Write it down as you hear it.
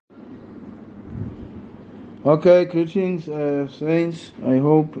Okay, greetings, saints. I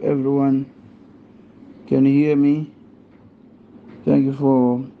hope everyone can hear me. Thank you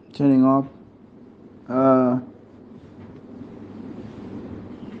for turning up. Uh,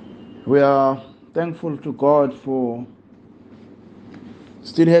 we are thankful to God for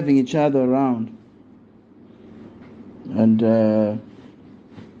still having each other around. And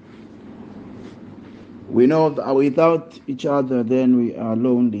we know that without each other, then we are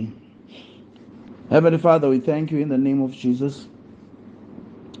lonely. Heavenly Father, we thank you in the name of Jesus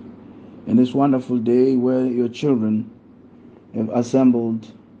in this wonderful day where your children have assembled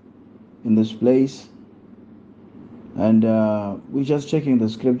in this place. And we're just checking the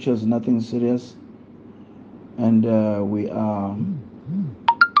scriptures, nothing serious. And we are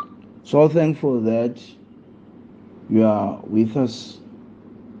so thankful that you are with us.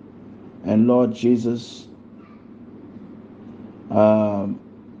 And Lord Jesus, uh,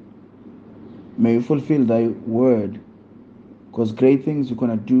 may you fulfill thy word, because great things you're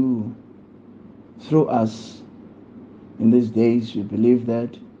going to do through us in these days. We believe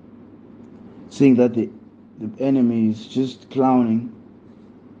that, seeing that the enemy is just clowning,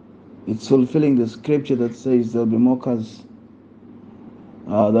 it's fulfilling the scripture that says there'll be mockers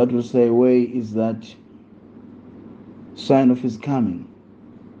that will say, where is that sign of his coming?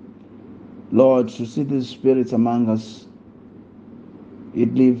 Lord, to see these spirits among us,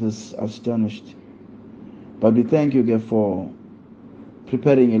 it leaves us astonished. But we thank you, God, for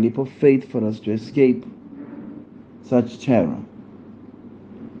preparing a leap of faith for us to escape such terror.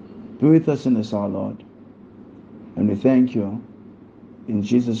 Be with us in this, our Lord. And we thank you in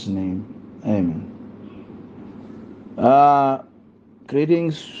Jesus' name. Amen.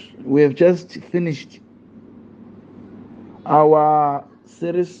 Greetings. We have just finished our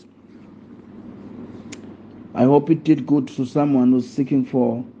series. I hope it did good to someone who's seeking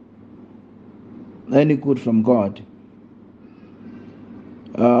for any good from God.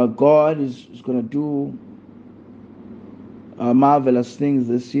 God is going to do marvelous things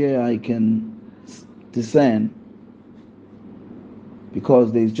this year. I can discern,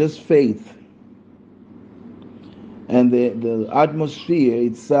 because there's just faith, and the atmosphere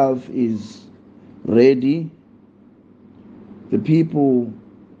itself is ready. The people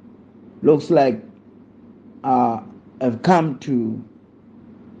looks like have come to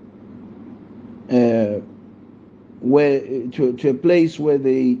to a place where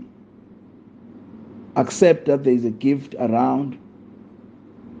they accept that there is a gift around,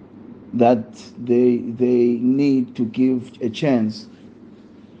 that they need to give a chance.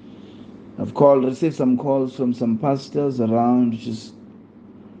 I've received some calls from some pastors around. Just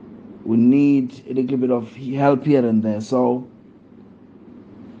we need a little bit of help here and there. So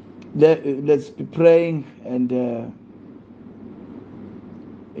let's be praying, and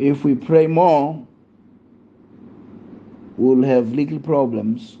if we pray more, we'll have little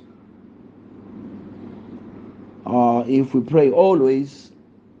problems. If we pray always,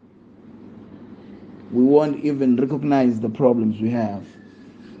 we won't even recognize the problems we have.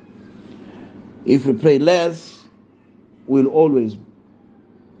 If we pray less, we'll always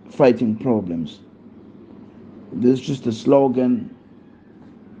fighting problems. This is just a slogan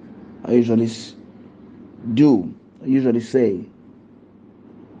I usually say.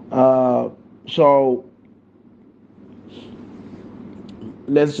 So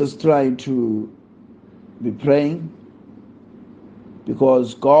let's just try to be praying,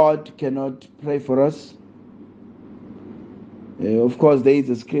 because God cannot pray for us. Of course, there is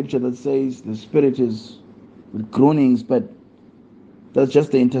a scripture that says the Spirit is with groanings, but that's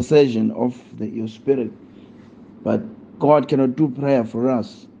just the intercession of your spirit. But God cannot do prayer for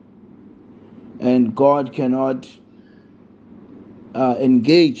us, and God cannot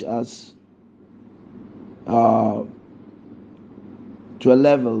engage us to a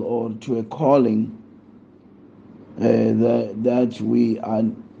level or to a calling that we are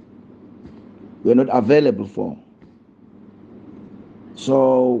not available for.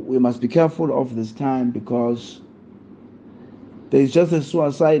 So we must be careful of this time, because there is just a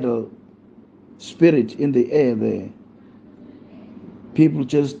suicidal spirit in the air there. People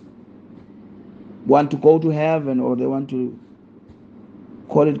just want to go to heaven, or they want to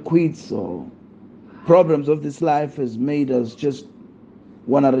call it quits, or problems of this life has made us just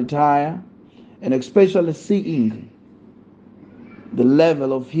want to retire, and especially seeing the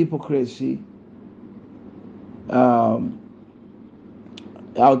level of hypocrisy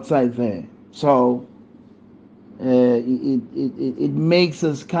outside there. So it makes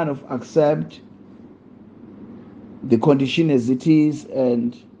us kind of accept the condition as it is,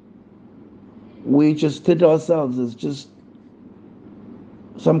 and we just treat ourselves as just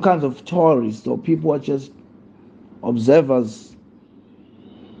some kinds of tourists, or people are just observers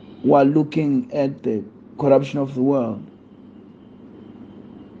who are looking at the corruption of the world.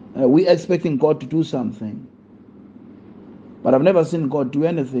 We're expecting God to do something, but I've never seen God do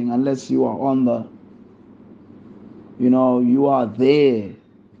anything unless you are on the, you are there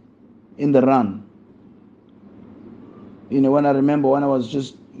in the run. When I remember when I was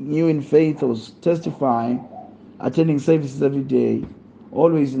just new in faith, I was testifying, attending services every day,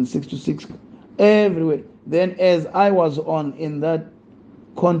 always in 6 to 6, everywhere. Then as I was on in that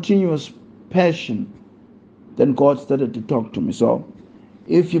continuous passion, then God started to talk to me. So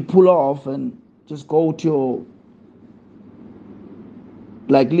if you pull off and just go to your,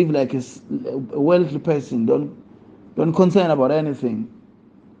 live like a wealthy person, don't concern about anything,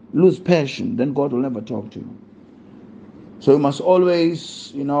 lose passion, then God will never talk to you. So you must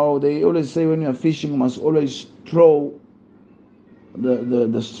always, they always say when you're fishing, you must always throw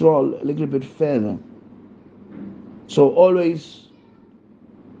the straw a little bit further. So always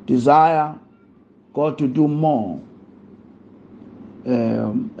desire God to do more.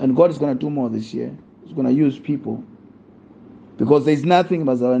 And God is going to do more this year. He's going to use people. Because there's nothing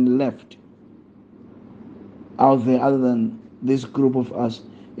but left out there other than this group of us.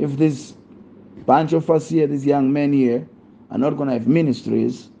 If this bunch of us here, these young men here, are not going to have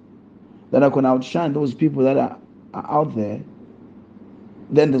ministries that are going to outshine those people that are out there,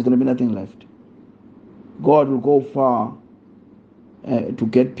 then there's going to be nothing left. God will go far to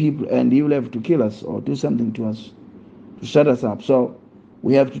get people, and He will have to kill us or do something to us to shut us up. So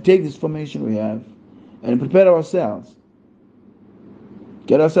we have to take this formation we have and prepare ourselves,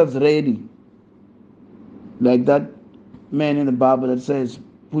 get ourselves ready, like that man in the Bible that says,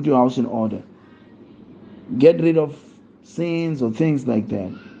 put your house in order. Get rid of sins or things like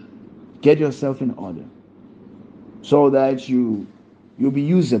that. Get yourself in order so that you'll be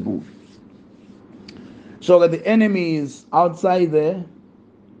usable. So that the enemy is outside there.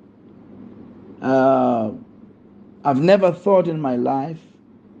 I've never thought in my life,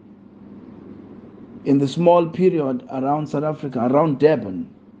 in the small period around South Africa, around Durban,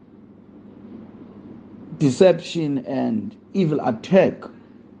 deception and evil attack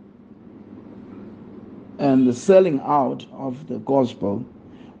and the selling out of the gospel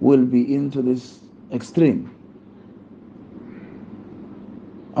will be into this extreme.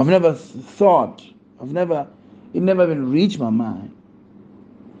 I've never thought, it never even reached my mind.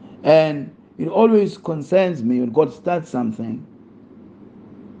 And it always concerns me when God starts something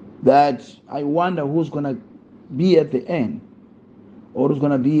that I wonder who's going to be at the end or who's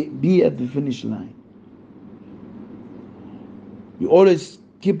going to be at the finish line. You always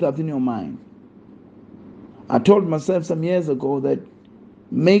keep that in your mind. I told myself some years ago that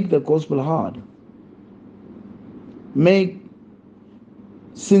make the gospel hard. Make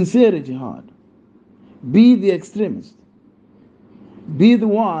sincerity hard. Be the extremist. Be the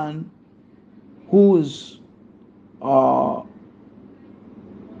one who's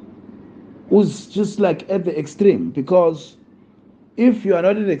just like at the extreme. Because if you are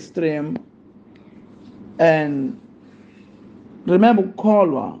not at the extreme, and remember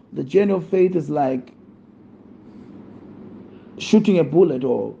Kolwa, the journey of faith is like shooting a bullet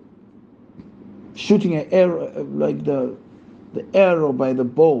or shooting an arrow, like the arrow by the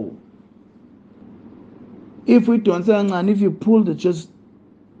bow. If we don't say, and if you pull the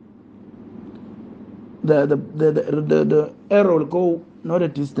arrow will go not a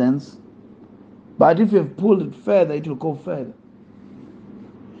distance, but if you have pulled it further, it will go further.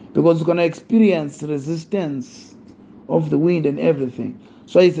 Because it's going to experience resistance of the wind and everything.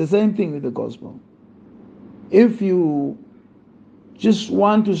 So it's the same thing with the gospel. If you just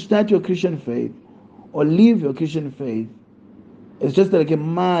want to start your Christian faith or leave your Christian faith, it's just like a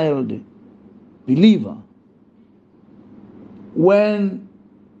mild believer. When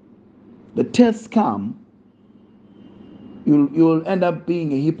the tests come, you'll end up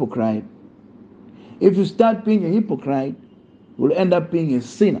being a hypocrite. If you start being a hypocrite, you'll end up being a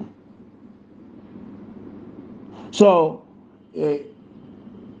sinner. So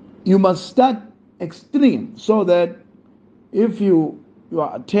you must start extreme so that if you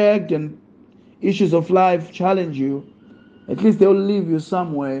are attacked and issues of life challenge you, at least they will leave you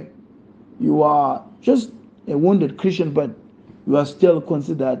somewhere. You are just a wounded Christian, but you are still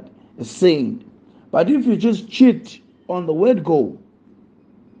considered a saint. But if you just cheat on the word go,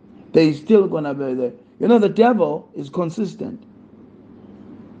 there is still going to be there. The devil is consistent.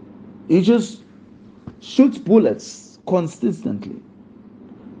 He just shoots bullets consistently.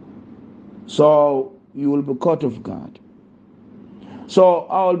 So you will be caught off guard. So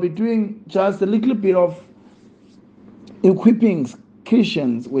I will be doing just a little bit of equipping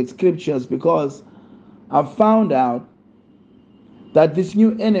Christians with scriptures, because I've found out that this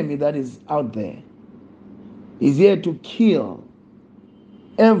new enemy that is out there is here to kill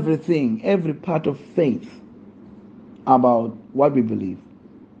everything, every part of faith about what we believe.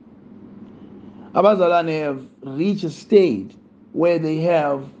 Abazalwane have reached a state where they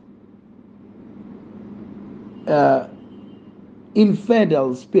have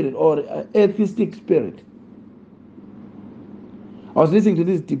infidel spirit or atheistic spirit. I was listening to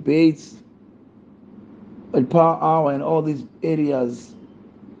these debates at Power Hour and all these areas.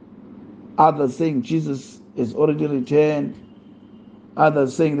 Others saying Jesus is already returned.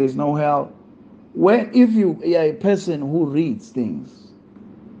 Others saying there's no hell. If you are a person who reads things,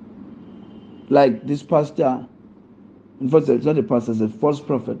 like this pastor, in fact, it's not a pastor, it's a false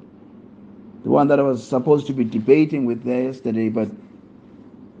prophet, the one that I was supposed to be debating with there yesterday, but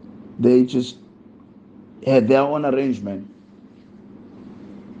they just had their own arrangement.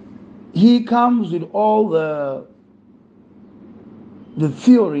 He comes with all the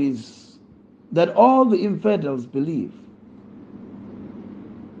theories that all the infidels believe.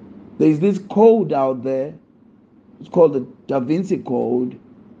 There's this code out there. It's called the Da Vinci Code.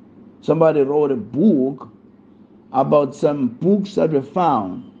 Somebody wrote a book about some books that were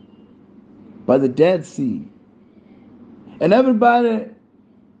found by the Dead Sea. And everybody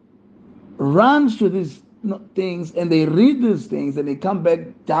runs to these things and they read these things and they come back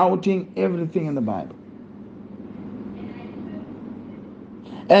doubting everything in the Bible.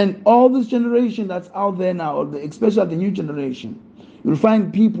 And all this generation that's out there now, especially the new generation, you'll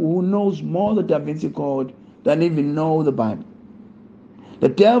find people who knows more the Da Vinci Code than even know the Bible. The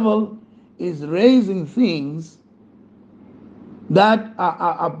devil is raising things that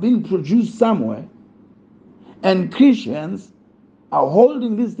are being produced somewhere, and Christians are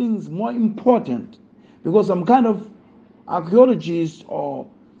holding these things more important because some kind of archaeologists or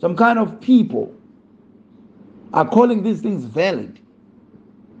some kind of people are calling these things valid.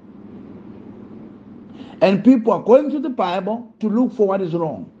 And people are going to the Bible to look for what is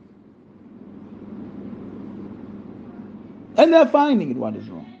wrong. And they're finding it what is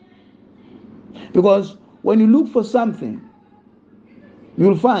wrong. Because when you look for something,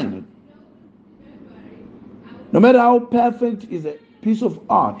 you'll find it. No matter how perfect is a piece of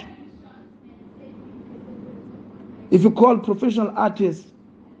art, if you call professional artists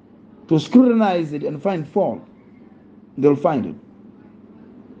to scrutinize it and find fault, they'll find it.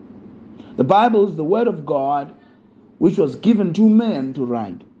 The Bible is the word of God, which was given to men to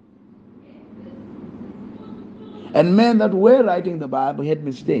write. And men that were writing the Bible had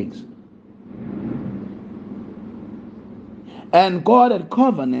mistakes. And God had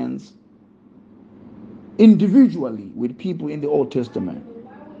covenants individually with people in the Old Testament.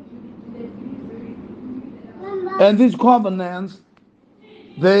 And these covenants,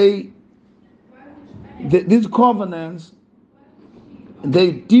 they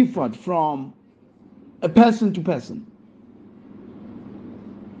differed from a person to person.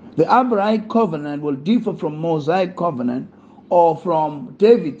 The Abrahamic covenant will differ from Mosaic covenant or from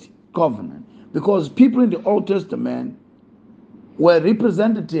David's covenant, because people in the Old Testament were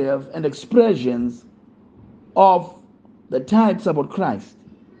representative and expressions of the types about Christ.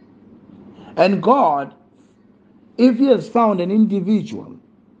 And God, if he has found an individual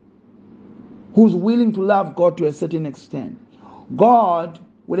who's willing to love God to a certain extent, God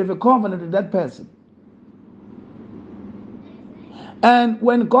will have a covenant with that person. And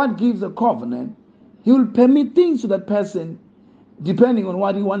when God gives a covenant, he will permit things to that person depending on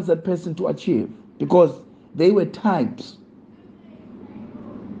what he wants that person to achieve, because they were types.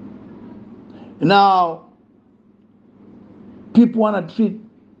 Now, people want to treat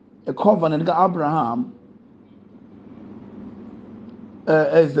a covenant like Abraham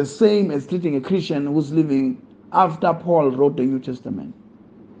as the same as treating a Christian who's living after Paul wrote the New Testament.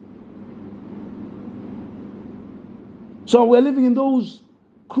 So we're living in those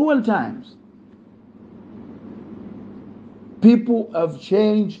cruel times. People have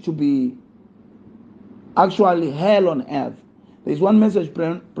changed to be actually hell on earth. There's one message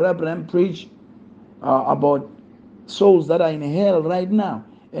Brother Branham preached about souls that are in hell right now.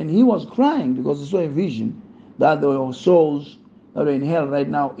 And he was crying because he saw a vision that there were souls that are in hell right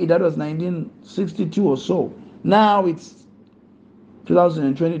now. That was 1962 or so. Now it's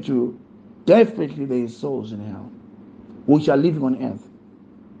 2022. Definitely there is souls in hell which are living on earth.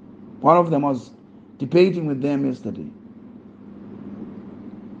 One of them was debating with them yesterday.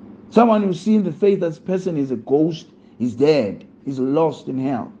 Someone who's seen the faith that this person is a ghost, is dead, is lost in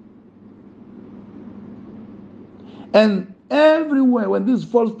hell. And everywhere when these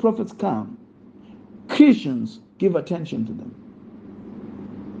false prophets come, Christians give attention to them.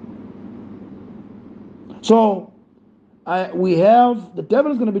 So we have the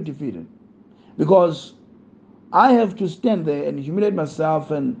devil is going to be defeated because I have to stand there and humiliate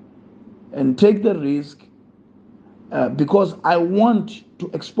myself and take the risk because I want to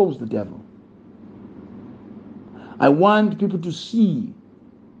expose the devil. I want people to see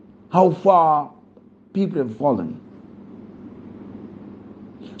how far people have fallen,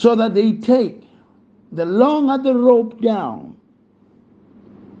 so that they take the longer the rope down,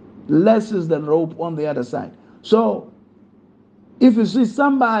 less is the rope on the other side. So if you see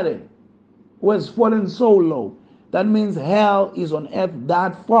somebody who has fallen so low, that means hell is on earth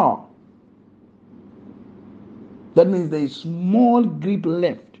that far. That means there is small grip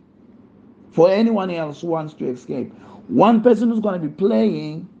left for anyone else who wants to escape. One person who's going to be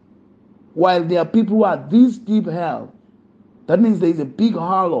playing while there are people who are this deep hell. That means there is a big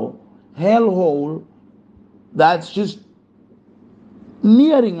hollow, hell hole that's just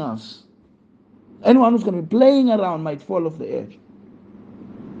nearing us. Anyone who's going to be playing around might fall off the edge.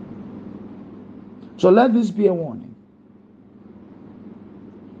 So let this be a warning.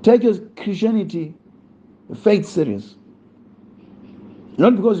 Take your Christianity, faith serious.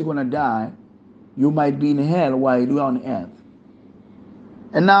 Not because you're going to die, you might be in hell while you are on earth.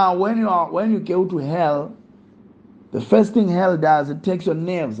 And now when you go to hell, the first thing hell does, it takes your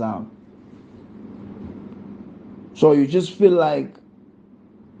nerves out. So you just feel like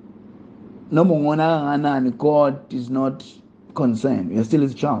no more God is not concerned. You're still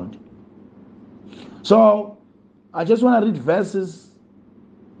his child. So I just want to read verses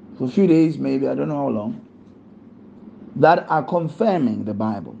for a few days, maybe, I don't know how long, that are confirming the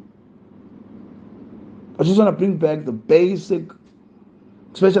Bible. I just want to bring back the basic,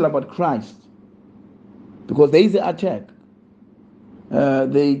 especially about Christ, because there is an attack.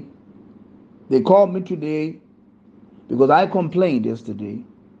 They called me today because I complained yesterday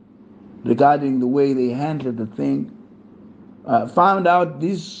regarding the way they handled the thing. Found out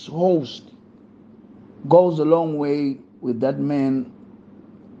this host goes a long way with that man.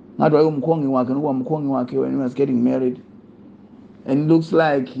 Not when he was getting married, and it looks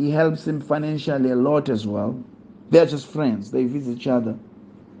like he helps him financially a lot as well. They're just friends, they visit each other.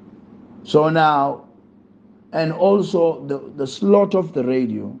 So now, and also the slot of the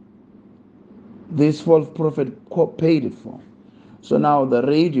radio, this false prophet paid it for. So now the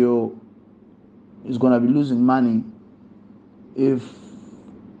radio is going to be losing money if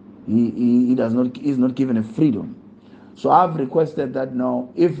he is not given a freedom. So I've requested that now,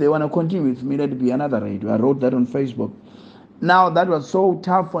 if they want to continue with me, let it be another radio. I wrote that on Facebook. Now that was so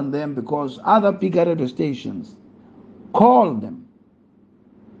tough on them because other bigger radio stations called them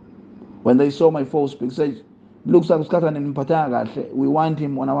when they saw my false speak. Said, looks like Sikhakhane, we want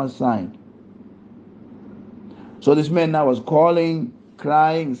him on our side. So this man now was calling,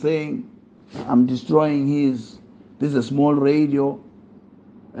 crying, saying, I'm destroying this is a small radio,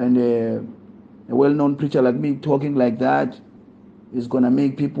 and a well-known preacher like me talking like that is going to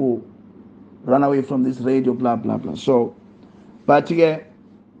make people run away from this radio, blah, blah, blah. So, but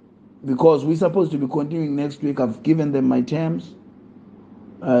because we're supposed to be continuing next week, I've given them my terms.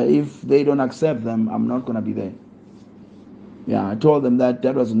 If they don't accept them, I'm not going to be there. Yeah, I told them that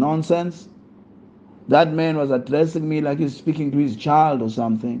was nonsense. That man was addressing me like he's speaking to his child or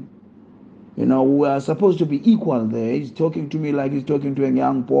something. We are supposed to be equal there. He's talking to me like he's talking to a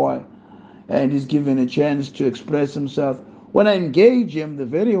young boy, and he's given a chance to express himself. When I engage him, the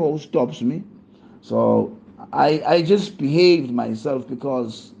very host stops me. So I just behaved myself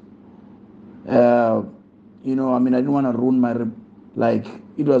because, I didn't want to ruin my, like,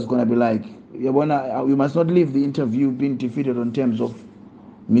 it was going to be like, you must not leave the interview being defeated on terms of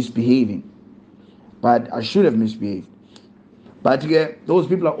misbehaving. But I should have misbehaved. But those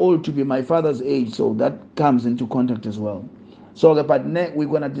people are old to be my father's age, so that comes into contact as well. So, but we're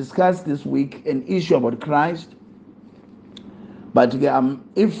going to discuss this week an issue about Christ. But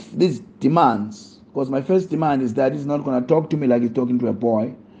if this demands, because my first demand is that he's not going to talk to me like he's talking to a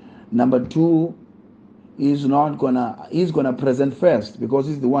boy. Number two, he's going to present first because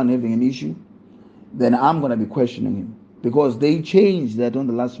he's the one having an issue. Then I'm going to be questioning him because they changed that on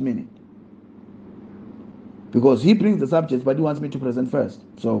the last minute. Because he brings the subject, but he wants me to present first.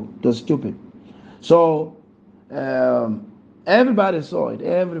 So that's stupid. So everybody saw it.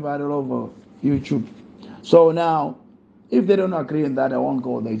 Everybody all over YouTube. So now, if they don't agree on that, I won't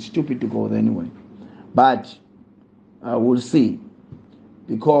go there. It's stupid to go there anyway. But we'll see.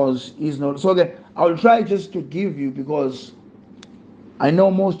 Because he's not. So I'll try just to give you, because I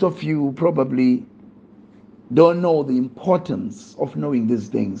know most of you probably don't know the importance of knowing these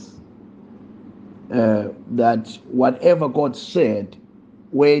things. That whatever God said,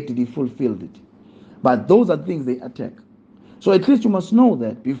 where did he fulfill it? But those are things they attack. So at least you must know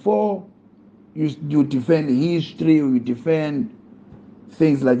that before you defend history, or you defend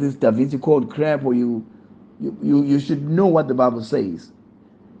things like this Da Vinci Code crap, or you should know what the Bible says.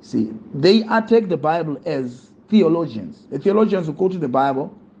 See, they attack the Bible as theologians. The theologians will go to the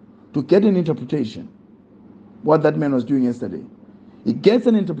Bible to get an interpretation. What that man was doing yesterday. He gets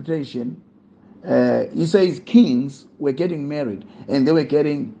an interpretation. He says kings were getting married and they were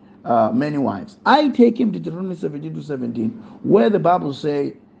getting many wives. I take him to Deuteronomy 17:17, where the Bible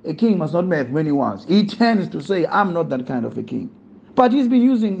says a king must not have many wives. He tends to say, I'm not that kind of a king. But he's been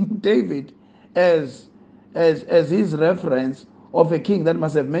using David as his reference of a king that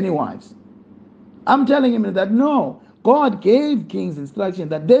must have many wives. I'm telling him that no, God gave kings instruction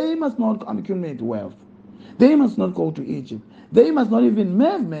that they must not accumulate wealth. They must not go to Egypt. They must not even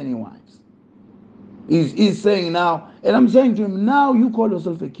have many wives. He's saying now, and I'm saying to him, now you call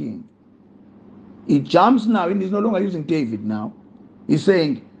yourself a king. He jumps now, and he's no longer using David now. He's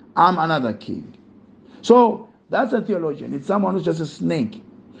saying, I'm another king. So that's a theologian. It's someone who's just a snake.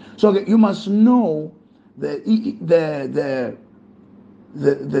 So you must know the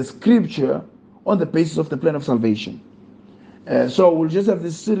scripture on the basis of the plan of salvation. So we'll just have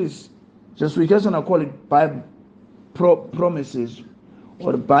this series. Just we just want to call it Bible promises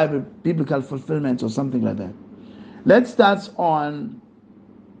or Bible biblical fulfillment or something like that. Let's start on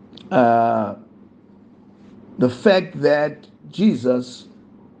the fact that Jesus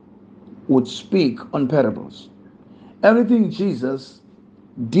would speak on parables. Everything Jesus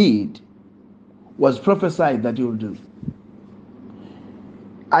did was prophesied that he will do.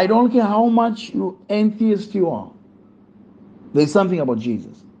 I don't care how much you atheist you are. There's something about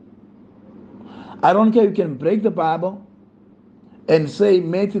Jesus. I don't care, you can break the Bible and say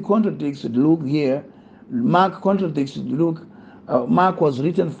Matthew contradicts Luke here, Mark contradicts Luke, Mark was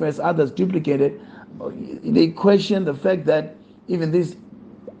written first, others duplicated. They question the fact that even these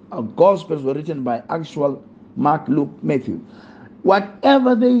Gospels were written by actual Mark, Luke, Matthew.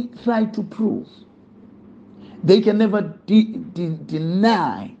 Whatever they try to prove, they can never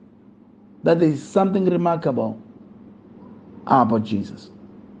deny that there is something remarkable about Jesus.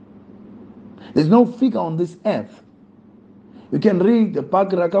 There's no figure on this earth. You can read the Park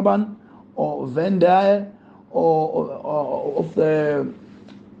Rakaban or Van Dyer or of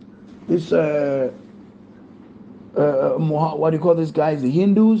what do you call these guys, the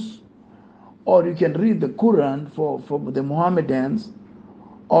Hindus, or you can read the Quran for the Mohammedans,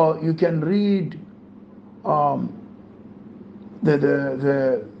 or you can read of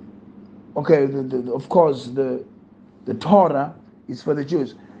course the Torah is for the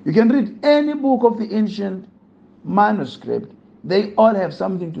Jews. You can read any book of the ancient manuscript. They all have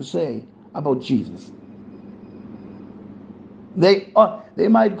something to say about Jesus. They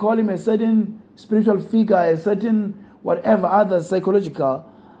might call him a certain spiritual figure, a certain whatever, others psychological.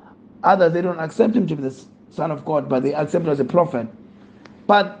 Others, they don't accept him to be the Son of God, but they accept him as a prophet.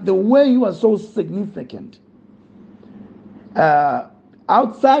 But the way he was so significant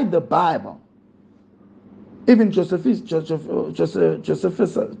outside the Bible, even Josephus,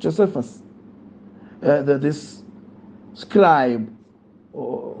 this scribe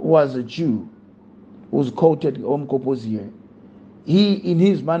was a Jew who's quoted here. He, in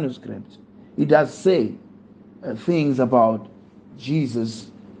his manuscript, he does say things about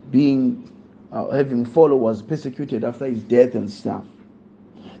Jesus being having followers persecuted after his death and stuff.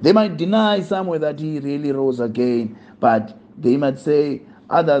 They might deny somewhere that he really rose again, but they might say,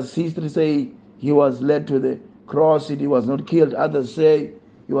 others history say he was led to the cross, he was not killed. Others say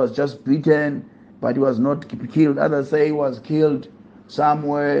he was just beaten, but he was not killed. Others say he was killed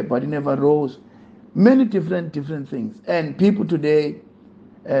somewhere, but he never rose. Many different things. And people today,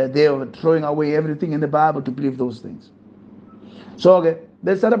 they are throwing away everything in the Bible to believe those things. So, okay,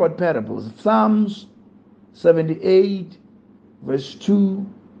 let's start about parables. Psalms 78, verse 2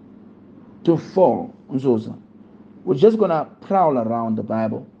 to 4. We're just going to prowl around the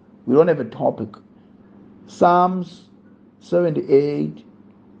Bible. We don't have a topic. Psalms 78,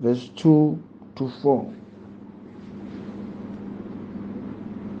 verse 2 to 4.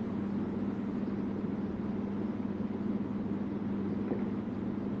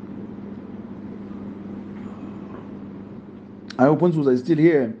 I hope Ponsus is still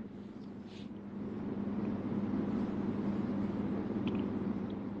here.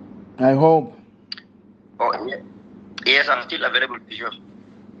 I hope. Oh, yes, I'm still available to you.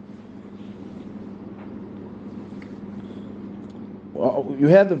 Well, you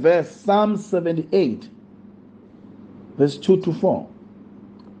have the verse, Psalm 78, verse 2 to 4.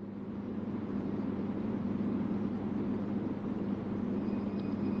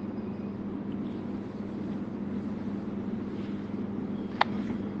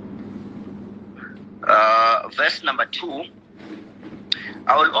 verse number 2.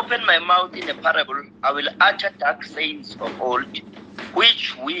 I will open my mouth in a parable. I will utter dark sayings of old,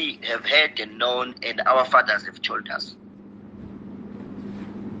 which we have heard and known, and our fathers have told us.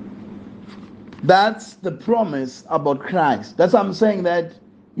 That's the promise about Christ. That's why I'm saying that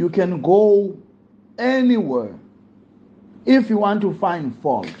you can go anywhere if you want to find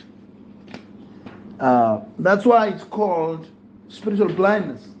fault. That's why it's called spiritual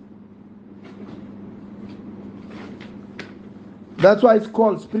blindness. That's why it's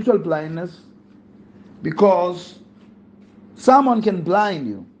called spiritual blindness, because someone can blind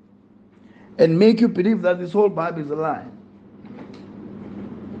you and make you believe that this whole Bible is a lie.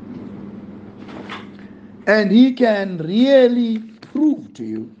 And he can really prove to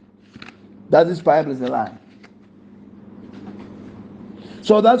you that this Bible is a lie.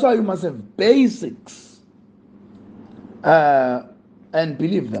 So that's why you must have basics and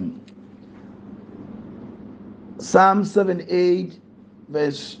believe them. Psalm 78,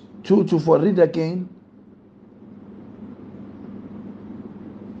 verse 2 to 4. Read again.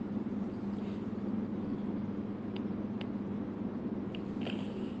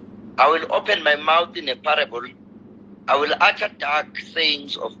 I will open my mouth in a parable. I will utter dark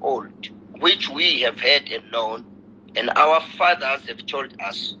sayings of old, which we have heard and known, and our fathers have told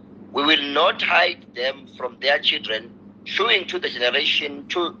us. We will not hide them from their children, showing to the generation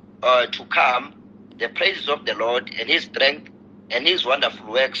to come the praises of the Lord and his strength and his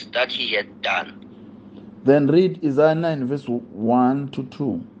wonderful works that he had done. Then read Isaiah 9, verse 1 to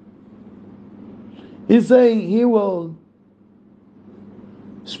 2. He's saying he will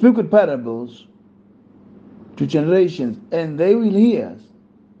speak with parables to generations, and they will hear us,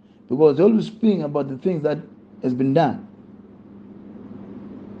 because they will be speaking about the things that has been done.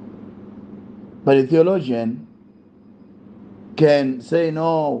 But a theologian can say,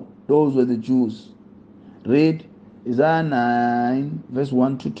 no, those were the Jews. Read Isaiah 9, verse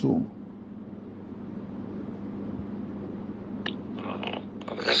 1 to 2.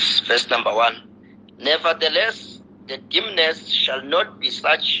 Verse number 1. Nevertheless, the dimness shall not be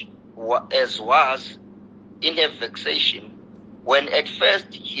such as was in her vexation, when at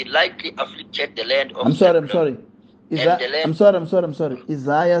first he lightly afflicted the land of I'm sorry. I'm sorry.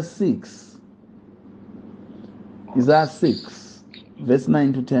 Isaiah 6. Isaiah 6, verse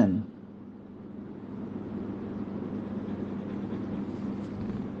 9 to 10.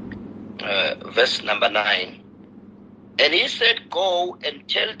 Verse number 9. And he said, go and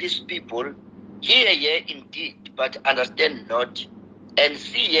tell these people, hear ye indeed, but understand not, and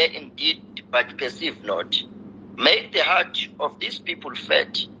see ye indeed, but perceive not. Make the heart of these people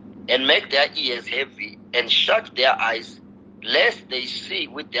fat, and make their ears heavy, and shut their eyes, lest they see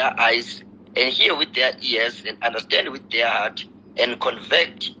with their eyes, and hear with their ears, and understand with their heart, and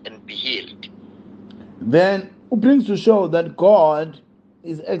convert and be healed. Then it brings to show that God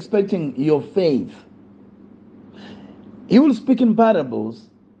is expecting your faith. He will speak in parables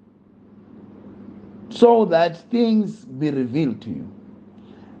so that things be revealed to you.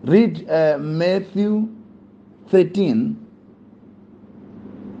 Read Matthew 13,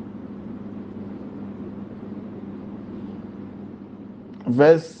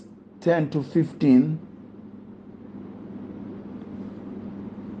 verse 10 to 15.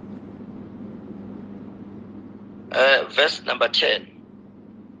 Verse number 10.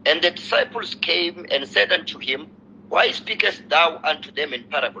 And the disciples came and said unto him, why speakest thou unto them in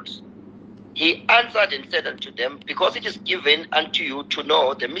parables? He answered and said unto them, because it is given unto you to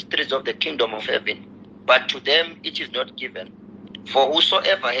know the mysteries of the kingdom of heaven, but to them it is not given. For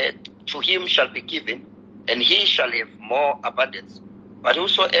whosoever hath, to him shall be given, and he shall have more abundance. But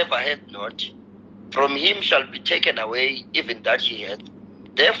whosoever hath not, from him shall be taken away even that he hath.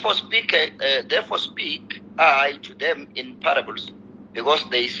 Therefore speak I to them in parables, because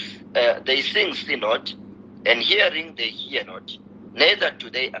they sing, see not, and hearing they hear not, neither do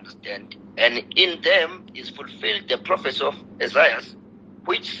they understand. And in them is fulfilled the prophecy of Isaiah,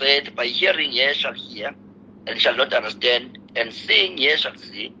 which said, by hearing ye shall hear, and shall not understand, and seeing ye shall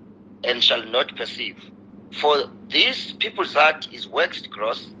see, and shall not perceive. For this people's heart is waxed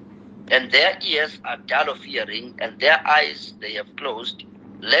gross, and their ears are dull of hearing, and their eyes they have closed,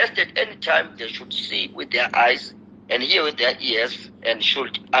 lest at any time they should see with their eyes, and hear with their ears, and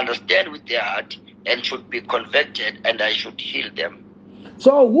should understand with their heart, and should be converted, and I should heal them.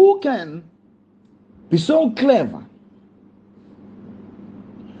 So who can be so clever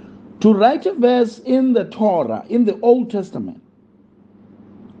to write a verse in the Torah, in the Old Testament,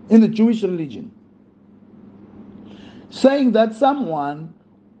 in the Jewish religion, saying that someone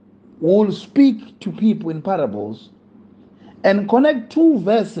will speak to people in parables and connect two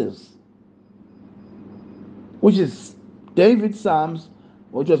verses which is David's Psalms,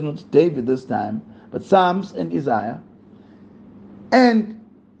 which was not David this time, but Psalms and Isaiah. And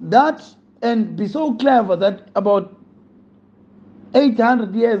be so clever that about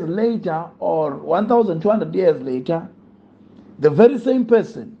 800 years later or 1,200 years later, the very same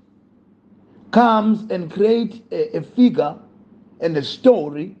person comes and creates a figure and a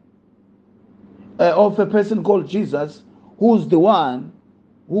story of a person called Jesus, who's the one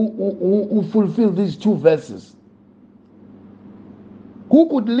who fulfilled these two verses. Who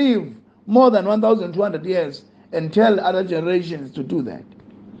could live more than 1,200 years and tell other generations to do that?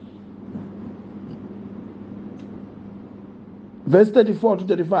 Verse 34 to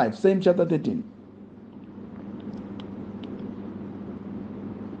 35, same chapter 13.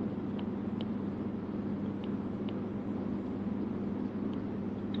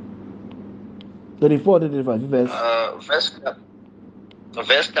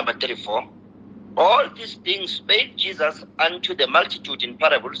 Verse number 34. All these things spake Jesus unto the multitude in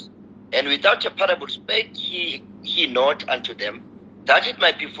parables, and without a parable spake he not unto them, that it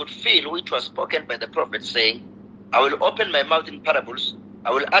might be fulfilled which was spoken by the prophet, saying, I will open my mouth in parables,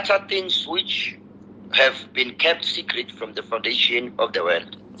 I will utter things which have been kept secret from the foundation of the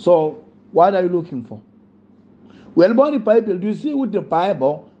world. So, what are you looking for? Well, about the Bible, do you see with the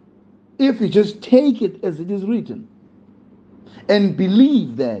Bible, if you just take it as it is written and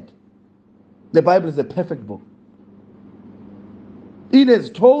believe that the Bible is a perfect book, it has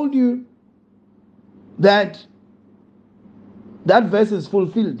told you that that verse is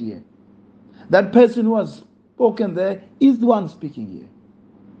fulfilled here. That person who has spoken there is the one speaking here.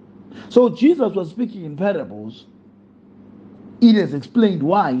 So Jesus was speaking in parables. It has explained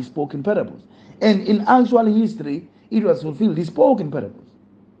why he spoke in parables. And in actual history, it was fulfilled. He spoke in parables.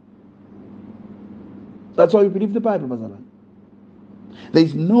 That's why we believe the Bible, Mazalan. There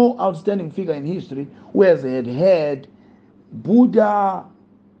is no outstanding figure in history who has had Buddha,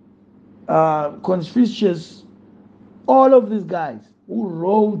 Confucius, all of these guys who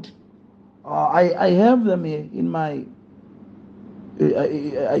wrote. I have them here in my.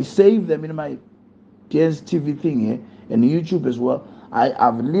 I save them in my DSTV thing here and YouTube as well.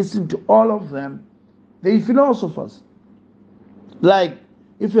 I've listened to all of them. They're philosophers. Like,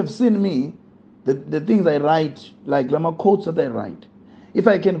 if you've seen me, the things I write, like Lama quotes that I write, if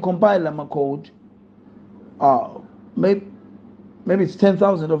I can compile Lama quote, maybe it's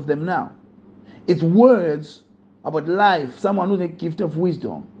 10,000 of them now. It's words about life, someone with a gift of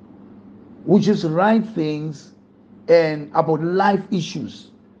wisdom, who just write things and about life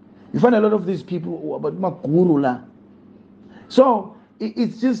issues. You find a lot of these people about Makurula. So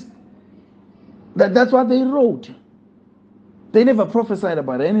it's just that's what they wrote. They never prophesied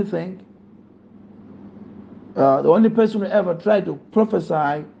about anything. The only person who ever tried to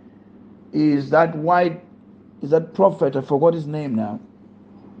prophesy is that prophet. I forgot his name now.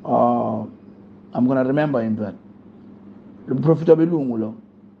 I'm gonna remember him, but the prophet of Ilungulo,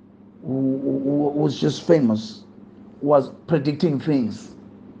 who was just famous, was predicting things.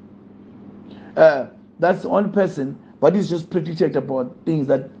 That's the only person, but he's just predicted about things,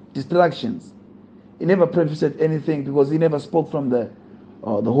 that distractions. He never prophesied anything because he never spoke from the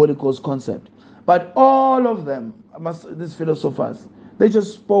Holy Ghost concept. But all of them, these philosophers, they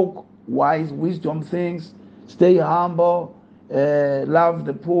just spoke wise, wisdom things, stay humble, love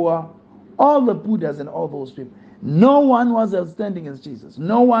the poor, all the Buddhas and all those people. No one was outstanding as Jesus.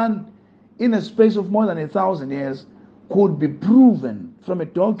 No one in a space of more than 1,000 years could be proven from a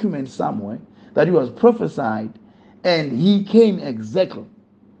document somewhere that he was prophesied and he came exactly.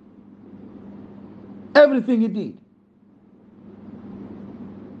 Everything he did.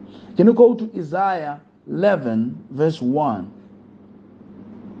 Can you go to Isaiah 11, verse 1?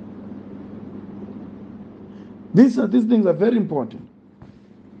 These things are very important.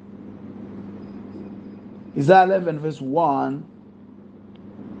 Isaiah 11, verse 1.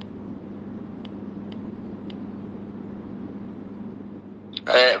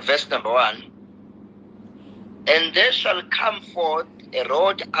 Verse number 1. And there shall come forth a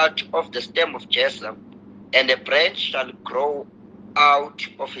rod out of the stem of Jesse, and a branch shall grow out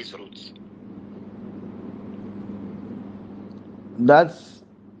of his roots. That's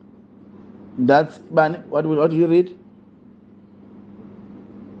what do you read?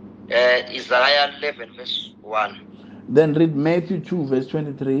 Isaiah 11 verse 1. Then read Matthew 2 verse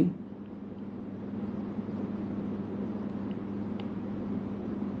 23.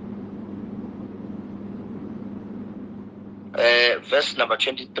 Verse number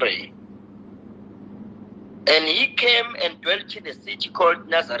 23. And he came and dwelt in a city called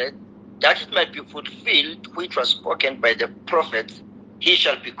Nazareth, that it might be fulfilled which was spoken by the prophets, he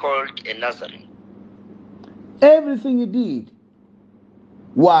shall be called a Nazarene. Everything he did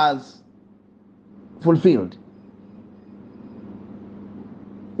was fulfilled.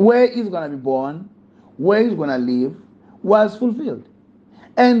 Where he's going to be born, where he's going to live, was fulfilled.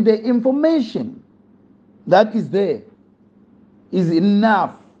 And the information that is there is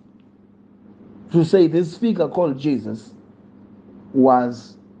enough to say this figure called Jesus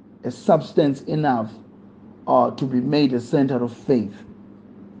was a substance enough to be made a center of faith.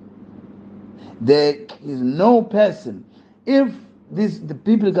 There is no person, if the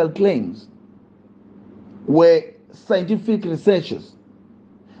biblical claims were scientific researchers,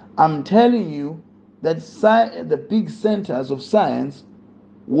 I'm telling you that the big centers of science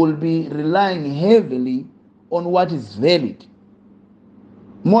will be relying heavily on what is valid,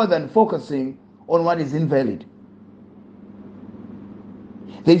 more than focusing on what is invalid.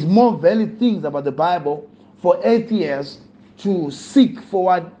 There's more valid things about the Bible for atheists to seek for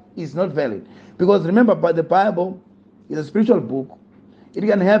what is not valid. Because remember, but the Bible is a spiritual book. It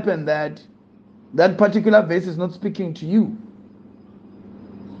can happen that that particular verse is not speaking to you.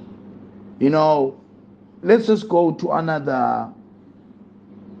 You know, let's just go to another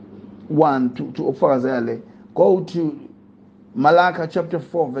one to Ofazele. Go to Malachi chapter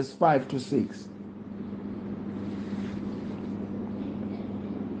 4, verse 5 to 6.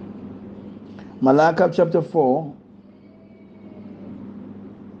 Malachi chapter 4,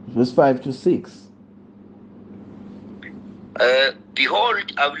 verse 5 to 6.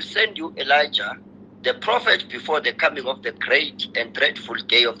 Behold, I will send you Elijah, the prophet, before the coming of the great and dreadful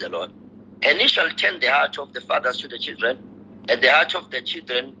day of the Lord. And he shall turn the heart of the fathers to the children, and the heart of the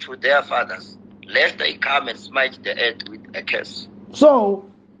children to their fathers, lest they come and smite the earth with a curse.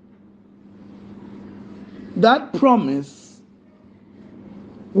 So, that promise,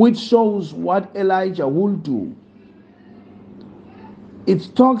 which shows what Elijah will do,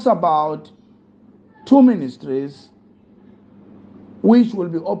 it talks about two ministries which will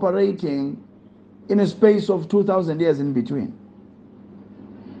be operating in a space of 2,000 years in between.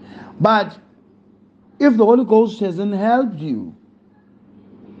 But if the Holy Ghost hasn't helped you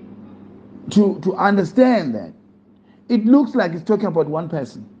to understand that, it looks like it's talking about one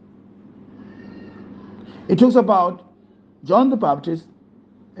person. It talks about John the Baptist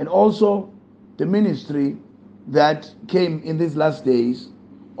and also the ministry that came in these last days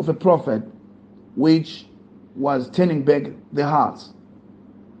of a prophet, which was turning back the hearts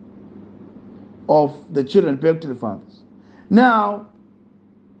of the children back to the fathers. Now,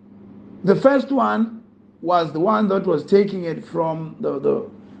 the first one was the one that was taking it from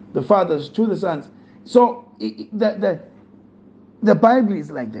the fathers to the sons. So the Bible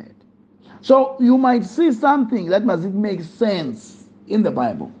is like that. So you might see something that must make sense in the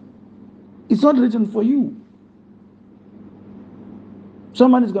Bible. It's not written for you.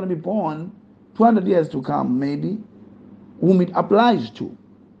 Someone is going to be born 200 years to come, maybe, whom it applies to.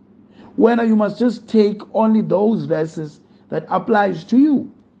 Whether you must just take only those verses that applies to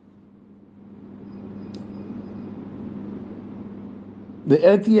you.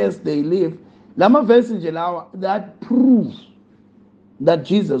 The atheists, they live. Lama verse in Jelawa, that proves that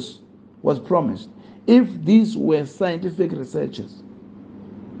Jesus was promised. If these were scientific researchers,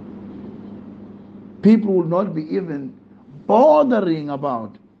 people would not be even bothering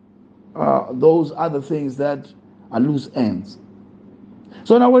about those other things that are loose ends.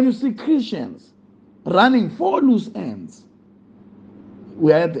 So now when you see Christians running for loose ends,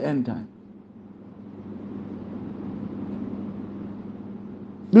 we are at the end time.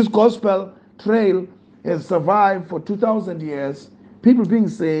 This gospel trail has survived for 2,000 years, people being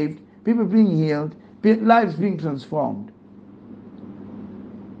saved, people being healed, lives being transformed.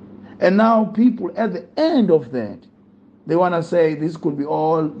 And now people at the end of that, they want to say this could be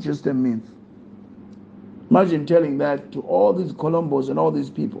all just a myth. Imagine telling that to all these Colombos and all these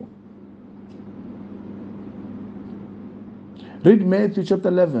people. Read Matthew chapter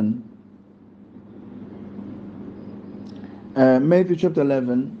 11. Matthew chapter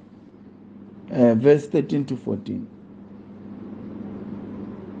 11, verse 13 to 14.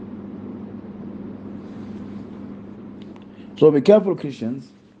 So be careful, Christians.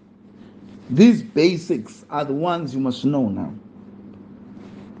 These basics are the ones you must know now.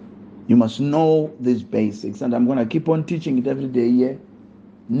 You must know these basics, and I'm going to keep on teaching it every day here.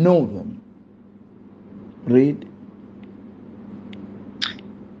 Know them. Read.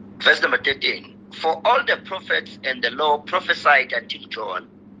 Verse number 13. For all the prophets and the law prophesied until John,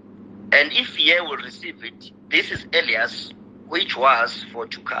 and if ye will receive it, this is Elias, which was for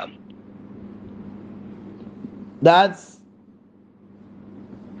to come. That's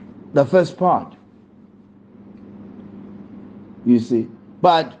the first part. You see.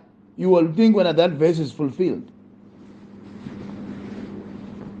 But you will think when that verse is fulfilled.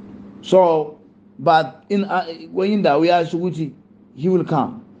 So, but when we are Shuguti, he will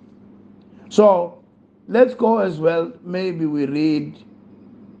come. So, let's go as well. Maybe we read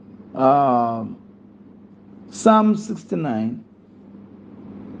Psalm 69.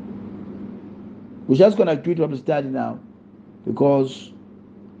 We're just going to tweet what we started now because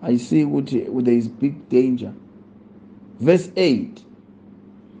I see there is big danger. Verse 8.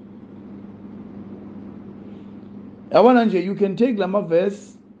 Awananje, you can take Lama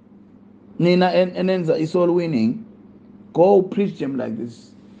verse, Nina and Enza is all winning. Go preach them like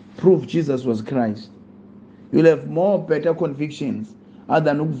this. Prove Jesus was Christ. You'll have more better convictions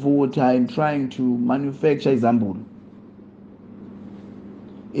other than Ukvuta and trying to manufacture example.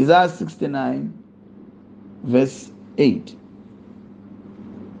 Isaiah 69, verse 8.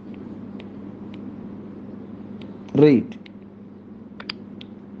 Read.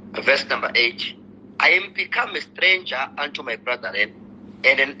 Verse number 8. I am become a stranger unto my brethren,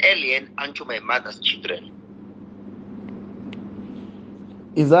 and an alien unto my mother's children.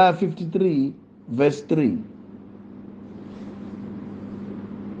 Isaiah 53, verse 3.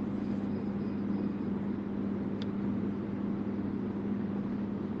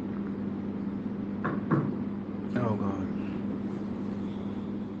 Oh God.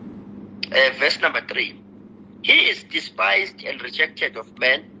 Verse number 3. He is despised and rejected of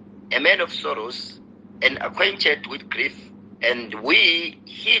men, a man of sorrows, and acquainted with grief, and we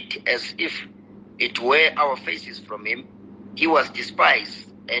hid as if it were our faces from him. He was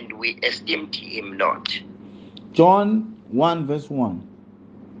despised, and we esteemed him not. John 1, verse 1.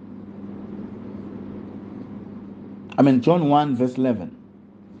 John 1, verse 11.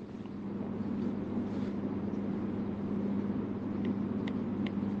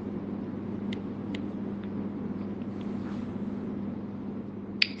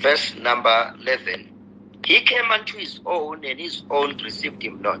 Verse number 11. He came unto his own, and his own received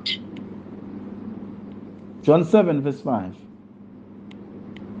him not. John 7, verse 5.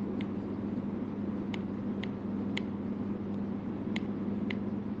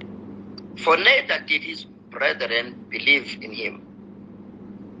 For neither did his brethren believe in him.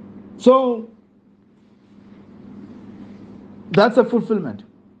 So, that's a fulfillment.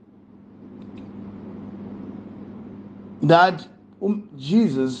 That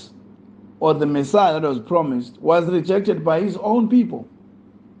Jesus, or the Messiah that was promised, was rejected by his own people.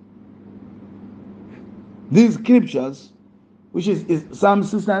 These scriptures, which is Psalm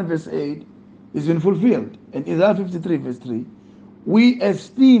 69 verse 8, is been fulfilled. And Isaiah 53 verse 3, we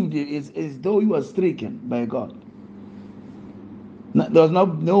esteemed it as though he was stricken by God. There was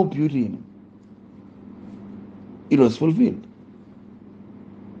no beauty in him. It was fulfilled.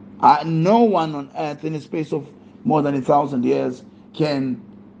 No one on earth in a space of more than 1,000 years can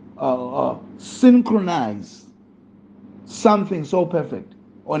synchronize something so perfect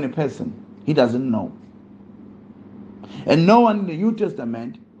on a person he doesn't know. And no one in the New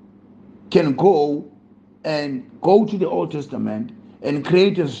Testament can go to the Old Testament and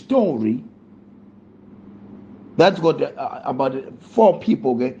create a story that's got about 4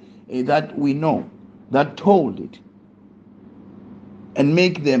 people that we know that told it, and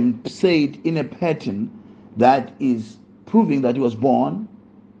make them say it in a pattern that is proving that he was born,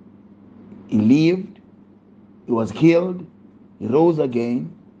 he lived, he was killed, he rose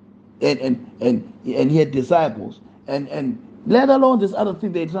again, and he had disciples, and let alone this other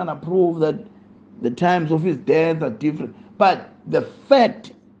thing they're trying to prove that the times of his death are different. But the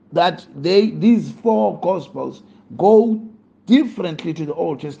fact that these 4 gospels go differently to the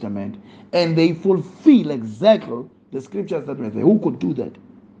Old Testament, and they fulfill exactly the scriptures that were there. Who could do that?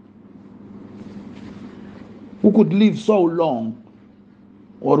 Who could live so long,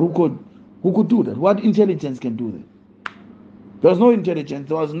 or who could do that? What intelligence can do that? There was no intelligence.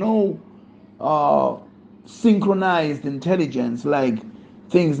 There was no synchronized intelligence like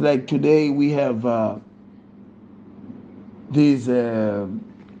things like today we have this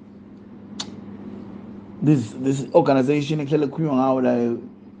organization,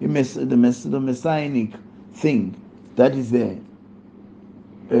 the messianic thing that is there,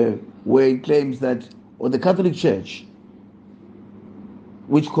 where it claims that, or the Catholic Church,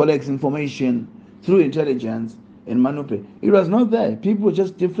 which collects information through intelligence and manipulate. It was not there. People were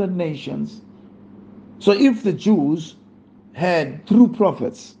just different nations. So if the Jews had true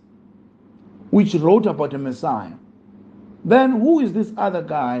prophets which wrote about a Messiah, then who is this other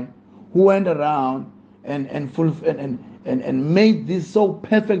guy who went around and made this so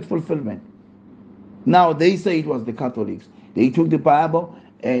perfect fulfillment? Now they say it was the Catholics. They took the Bible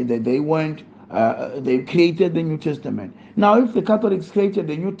and they went they created the New Testament. Now, if the Catholics created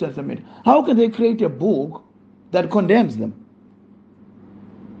the New Testament, how can they create a book that condemns them?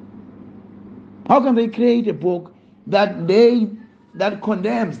 How can they create a book that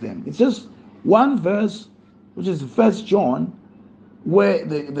condemns them? It's just one verse, which is First John, where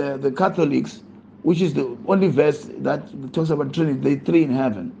the Catholics, which is the only verse that talks about Trinity, the three in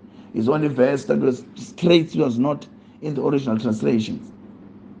heaven, is the only verse that was straight, was not in the original translations.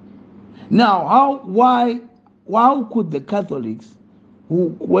 Now, how could the Catholics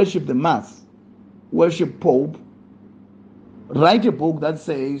who worship the Mass, worship Pope, write a book that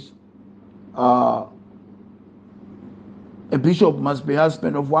says a bishop must be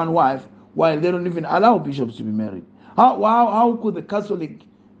husband of one wife, while they don't even allow bishops to be married? How could the Catholic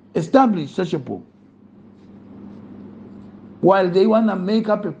establish such a book? While they want to make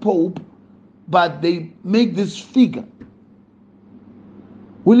up a pope, but they make this figure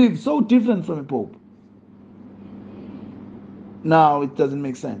who live so different from a pope. Now it doesn't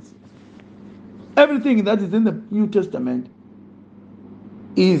make sense. Everything that is in the New Testament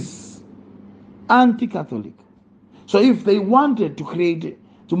is anti-Catholic. So if they wanted to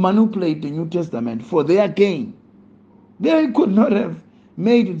manipulate the New Testament for their gain, they could not have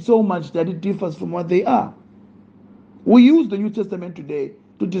made it so much that it differs from what they are. We use the New Testament today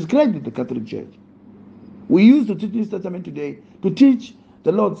to discredit the Catholic Church. We use the New Testament today to teach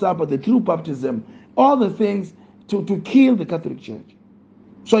the Lord's Supper, the true baptism, all the things to kill the Catholic Church.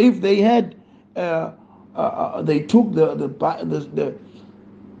 So if they had, they took the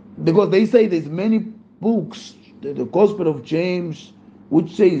because they say there's many books, the Gospel of James,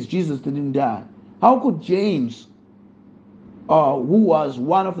 which says Jesus didn't die. How could James, who was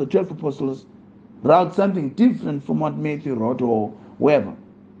one of the 12 apostles, write something different from what Matthew wrote or whoever?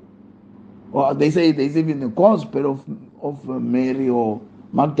 Or they say there's even the Gospel of Mary or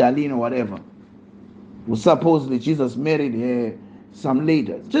Magdalene or whatever, who supposedly Jesus married her some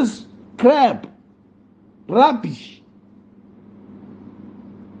later. Just crap, rubbish.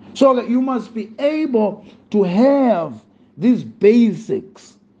 So that you must be able to have these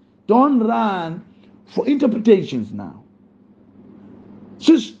basics. Don't run for interpretations now.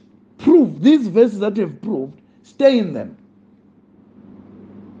 Just prove these verses that you've proved, stay in them.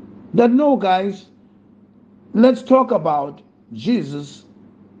 That no, guys, let's talk about Jesus,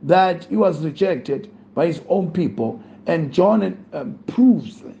 that he was rejected by his own people, and John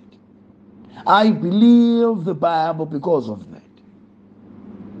proves that. I believe the Bible because of that.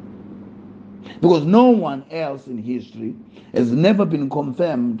 Because no one else in history has never been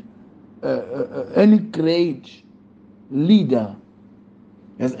confirmed, any great leader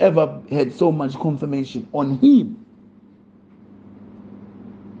has ever had so much confirmation on him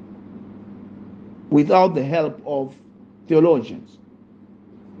without the help of theologians.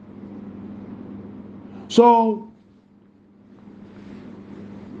 So,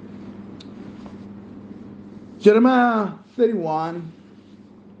 Jeremiah 31,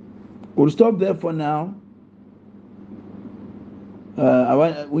 we'll stop there for now.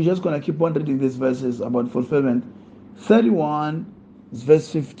 We're just going to keep on reading these verses about fulfillment. 31 is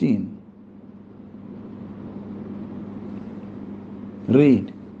verse 15.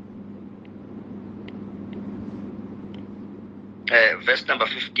 Read. Verse number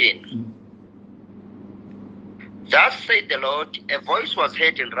 15. Thus said the Lord, a voice was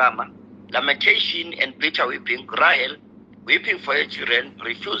heard in Ramah, lamentation and bitter weeping. Rahel, weeping for her children,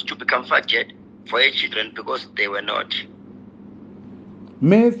 refused to be comforted for her children because they were not.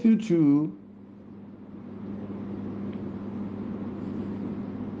 Matthew 2,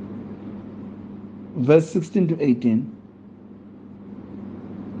 verse 16 to 18.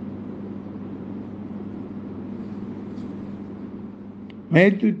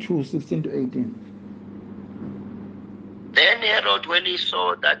 Matthew 2, 16 to 18. Then Herod, when he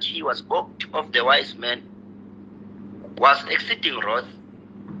saw that he was balked of the wise men, was exceeding wroth,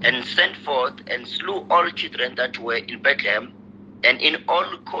 and sent forth and slew all children that were in Bethlehem, and in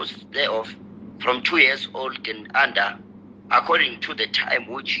all coasts thereof, from 2 years old and under, according to the time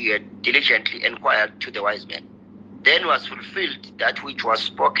which he had diligently inquired to the wise men. Then was fulfilled that which was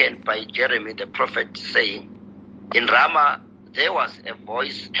spoken by Jeremiah the prophet, saying, in Ramah there was a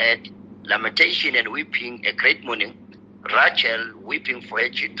voice heard, lamentation and weeping, a great mourning, Rachel weeping for her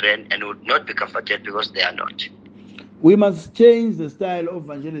children, and would not be comforted because they are not. We must change the style of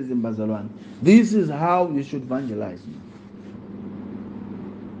evangelism, Bazalwan. This is how you should evangelize.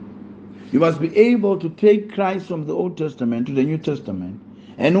 You must be able to take Christ from the Old Testament to the New Testament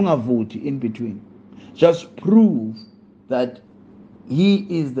and ungavoti in between. Just prove that he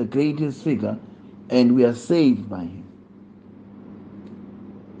is the greatest figure and we are saved by him.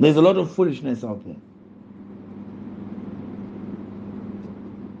 There's a lot of foolishness out there.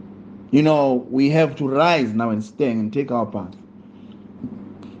 We have to rise now and stand and take our path.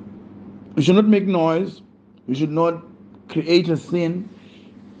 We should not make noise. We should not create a sin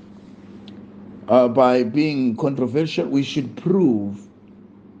by being controversial. We should prove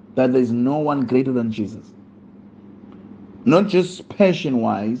that there is no one greater than Jesus. Not just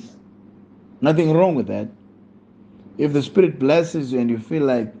passion-wise. Nothing wrong with that. If the Spirit blesses you and you feel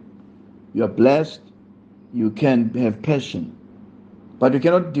like you are blessed, you can have passion. But you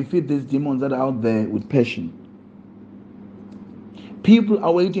cannot defeat these demons that are out there with passion. People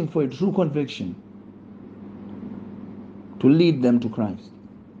are waiting for a true conviction to lead them to Christ.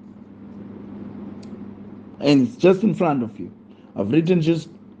 And it's just in front of you. I've written just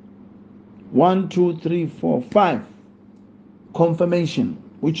 1, 2, 3, 4, 5 confirmation,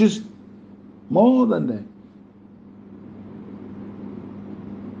 which is more than that.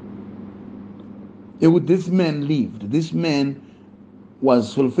 This man lived. This man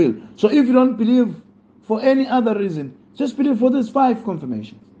was fulfilled. So if you don't believe for any other reason, just believe for these 5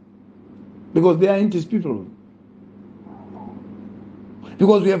 confirmations. Because they are indisputable.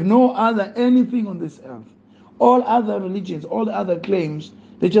 Because we have no other anything on this earth. All other religions, all the other claims,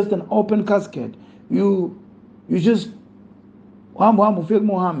 they're just an open casket. You just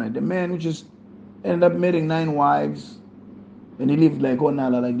Muhammad, the man who just ended up marrying 9 wives, and he lived like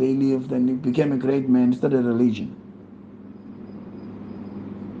Onala, like they lived, and he became a great man, started a religion.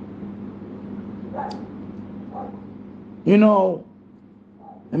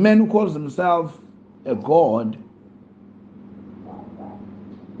 A man who calls himself a god,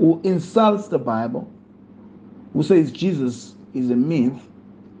 who insults the Bible, who says Jesus is a myth,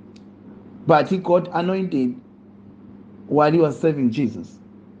 but he got anointed while he was serving Jesus.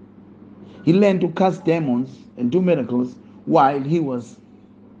 He learned to cast demons and do miracles while he was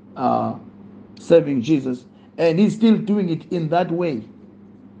serving Jesus, and he's still doing it in that way.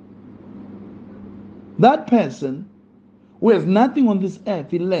 That person who has nothing on this earth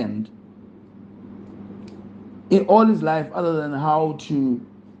he learned in all his life other than how to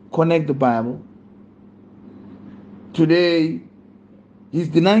connect the Bible. Today, he's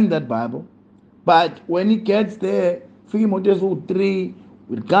denying that Bible. But when he gets there, 3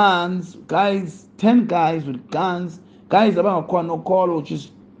 with guns, 10 guys with guns, guys about call, which is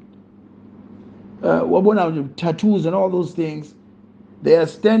tattoos and all those things, they are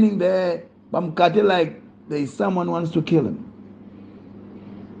standing there, like there is someone who wants to kill him.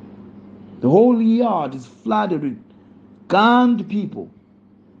 The whole yard is flooded with gunned people.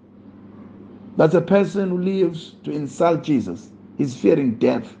 That's a person who lives to insult Jesus. He's fearing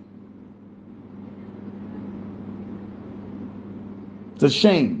death. It's a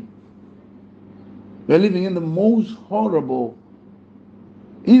shame. We're living in the most horrible.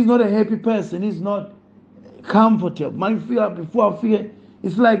 He's not a happy person. He's not comfortable. My fear before fear,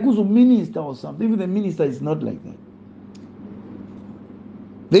 it's like who's a minister or something. Even the minister is not like that.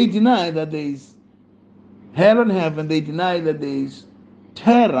 They deny that there is hell and heaven. They deny that there is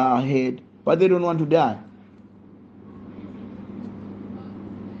terror ahead, but they don't want to die.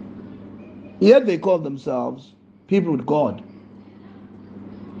 Yet they call themselves people with God.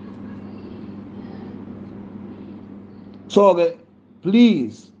 So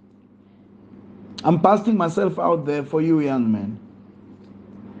please, I'm casting myself out there for you young men,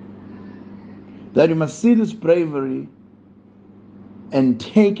 that you must see this bravery and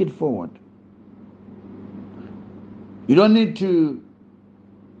take it forward. You don't need to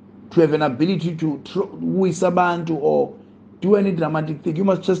have an ability to wisabantu or do any dramatic thing. You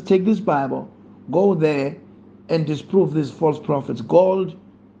must just take this Bible, go there and disprove these false prophets. God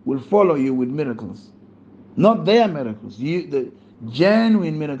will follow you with miracles. Not their miracles, the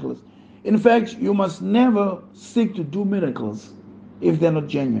genuine miracles. In fact, you must never seek to do miracles if they're not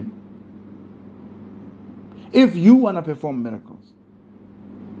genuine. If you want to perform miracles,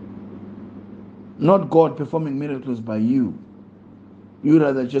 not God performing miracles by you, you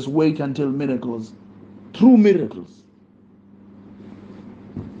rather just wait until miracles, true miracles,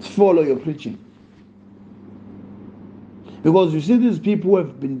 follow your preaching. Because you see, these people who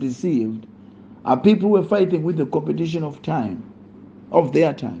have been deceived are people who are fighting with the competition of time, of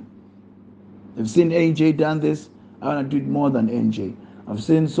their time. I've seen AJ done this, I want to do it more than NJ. I've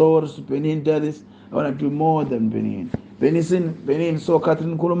seen Source, Benin do this, I want to do more than Benin. Benin saw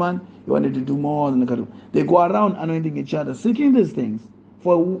Catherine Kuhlman, he wanted to do more than Catherine. They go around anointing each other, seeking these things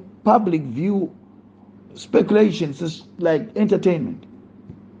for public view, speculations, it's like entertainment.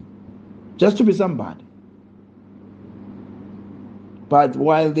 Just to be somebody. But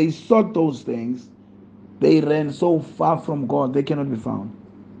while they sought those things, they ran so far from God, they cannot be found.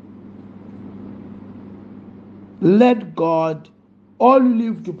 Let God, all you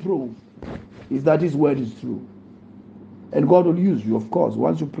live to prove is that His word is true. And God will use you, of course.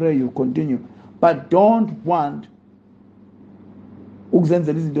 Once you pray, you continue. But don't want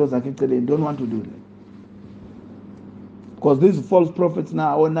don't want to do that. Because these false prophets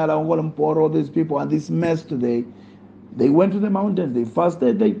now, all these people and this mess today, they went to the mountains, they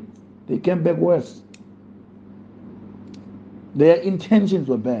fasted, they came back worse. Their intentions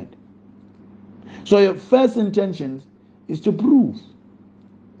were bad. So your first intention is to prove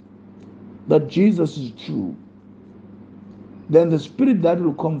that Jesus is true. Then the Spirit that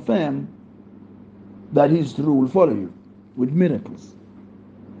will confirm that He is true will follow you with miracles.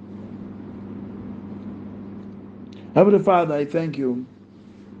 Heavenly Father, I thank you.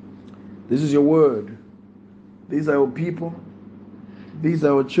 This is your word. These are your people. These are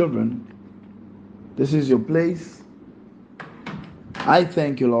your children. This is your place. I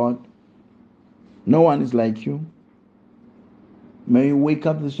thank you, Lord. No one is like you. May you wake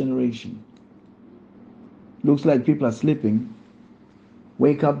up this generation. Looks like people are sleeping.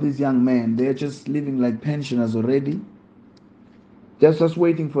 Wake up these young men. They're just living like pensioners already. Just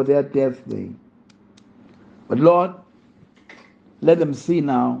waiting for their death day. But Lord, let them see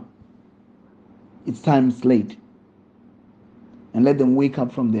now it's time's late. And let them wake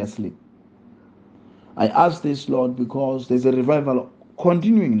up from their sleep. I ask this, Lord, because there's a revival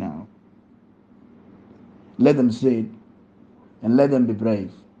continuing now. Let them see it and let them be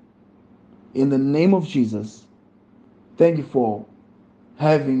brave. In the name of Jesus, thank you for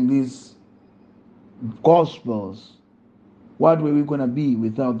having these gospels. What were we going to be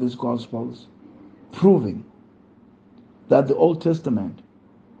without these gospels? Proving that the Old Testament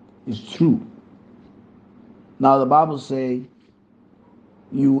is true. Now the Bible says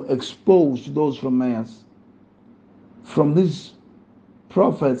you exposed those from us, from these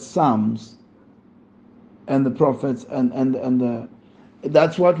prophets, Psalms, and the prophets, and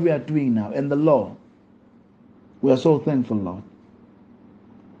that's what we are doing now. And the law, we are so thankful, Lord.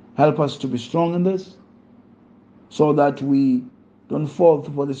 Help us to be strong in this, so that we don't fall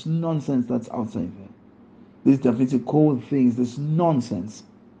for this nonsense that's outside there. These Davidical things, this nonsense,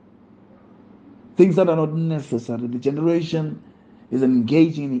 things that are not necessary. The generation is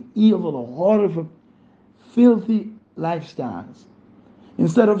engaging in evil, horrible, filthy lifestyles.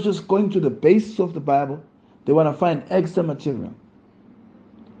 Instead of just going to the basis of the Bible, they want to find extra material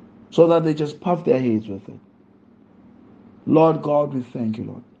so that they just puff their heads with it. Lord God, we thank you,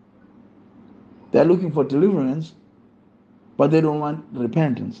 Lord. They're looking for deliverance, but they don't want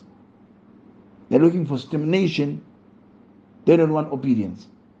repentance. They're looking for stimulation. They don't want obedience.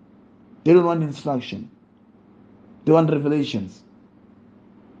 They don't want instruction. They want revelations.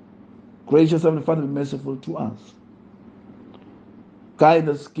 Gracious Heavenly Father, be merciful to us. Guide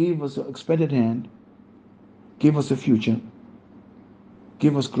us, give us your expected hand. Give us a future.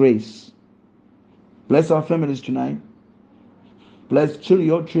 Give us grace. Bless our families tonight. Bless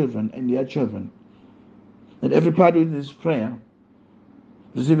your children and their children. Let every part of this prayer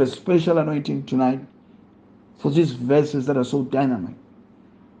receive a special anointing tonight for these verses that are so dynamic,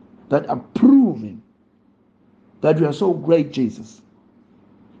 that are proving that you are so great, Jesus,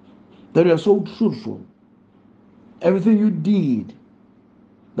 that you are so truthful. Everything you did,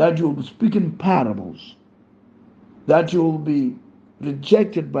 that you will be speaking parables, that you will be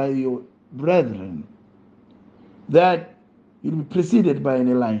rejected by your brethren, that you will be preceded by an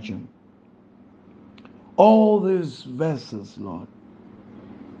Elijah. All these verses, Lord,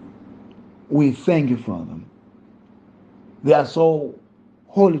 we thank you for them. They are so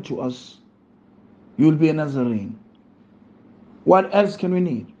holy to us. You will be a Nazarene. What else can we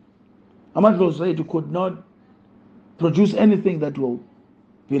need? Ahmad Society could not produce anything that will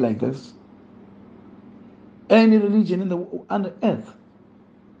be like this. Any religion on the earth.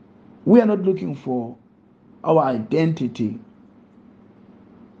 We are not looking for our identity.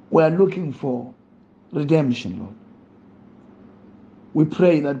 We are looking for redemption, Lord. We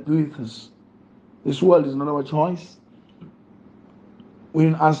pray that be with us. This world is not our choice. We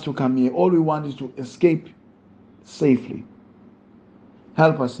didn't ask to come here. All we want is to escape safely.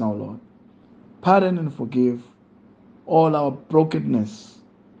 Help us now, Lord. Pardon and forgive all our brokenness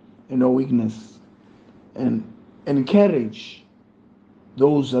and our weakness, and encourage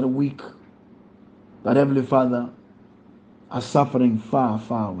those that are weak, that Heavenly Father are suffering far,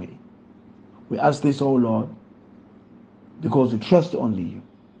 far away. We ask this, oh Lord, because we trust only you.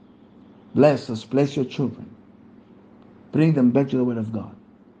 Bless us, bless your children. Bring them back to the Word of God.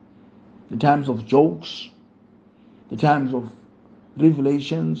 The times of jokes, the times of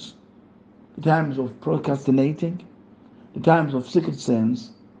revelations, the times of procrastinating, the times of secret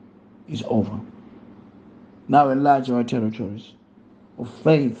sins is over. Now enlarge our territories of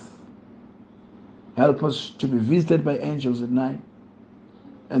faith. Help us to be visited by angels at night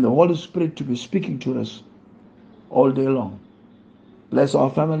and the Holy Spirit to be speaking to us all day long. Bless our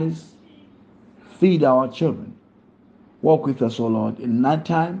families. Feed our children. Walk with us, O Lord, in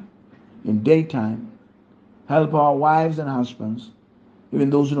nighttime, in daytime. Help our wives and husbands, even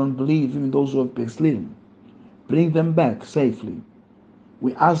those who don't believe, even those who have backslidden. Bring them back safely.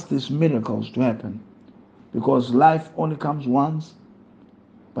 We ask these miracles to happen because life only comes once,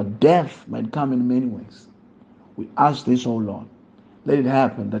 but death might come in many ways. We ask this, O Lord. Let it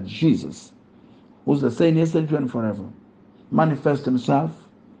happen that Jesus, who's the same yesterday and forever, manifest himself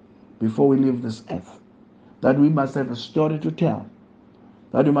before we leave this earth. That we must have a story to tell.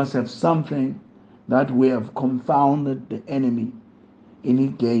 That we must have something that we have confounded the enemy in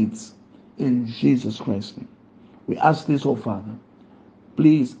his gates in Jesus Christ. We ask this, O Father.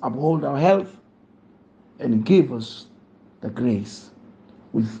 Please uphold our health and give us the grace.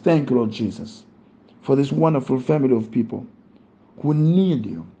 We thank you, Lord Jesus, for this wonderful family of people who need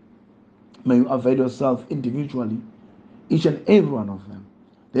you. May you avail yourself individually, each and every one of them.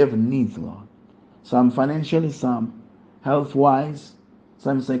 They have needs, Lord. Some financially, some health-wise,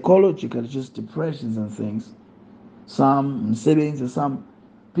 some psychological, just depressions and things. Some savings and some,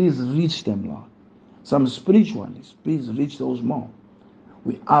 please reach them, Lord. Some spiritually, please reach those more.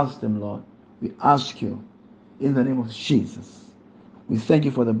 We ask them, Lord. We ask you in the name of Jesus. We thank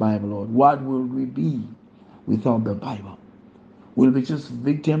you for the Bible, Lord. What will we be without the Bible? We'll be just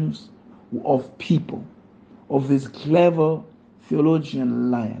victims of people, of these clever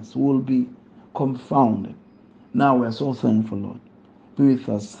theologian liars who will be confounded. Now we're so thankful, Lord. Be with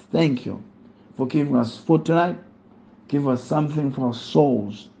us. Thank you for giving us food tonight. Give us something for our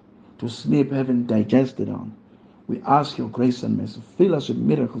souls to sleep, having digested on. We ask your grace and mercy. Fill us with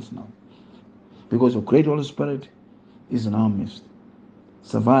miracles now, because your great Holy Spirit is in our midst.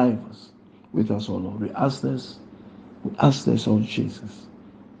 Survive us with us, O Lord. We ask this, O Jesus.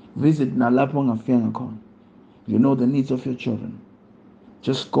 Visit nalapho ongafika khona. You know the needs of your children.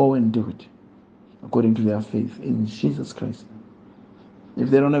 Just go and do it according to their faith in Jesus Christ. If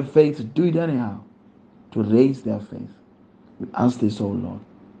they don't have faith, do it anyhow to raise their faith. We ask this, O Lord.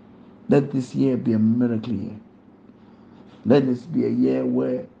 Let this year be a miracle year. Let this be a year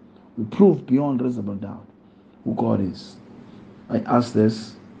where we prove beyond reasonable doubt who God is. I ask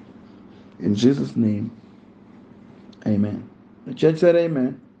this in Jesus' name. Amen. The church said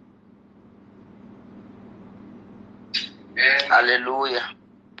amen. Hallelujah.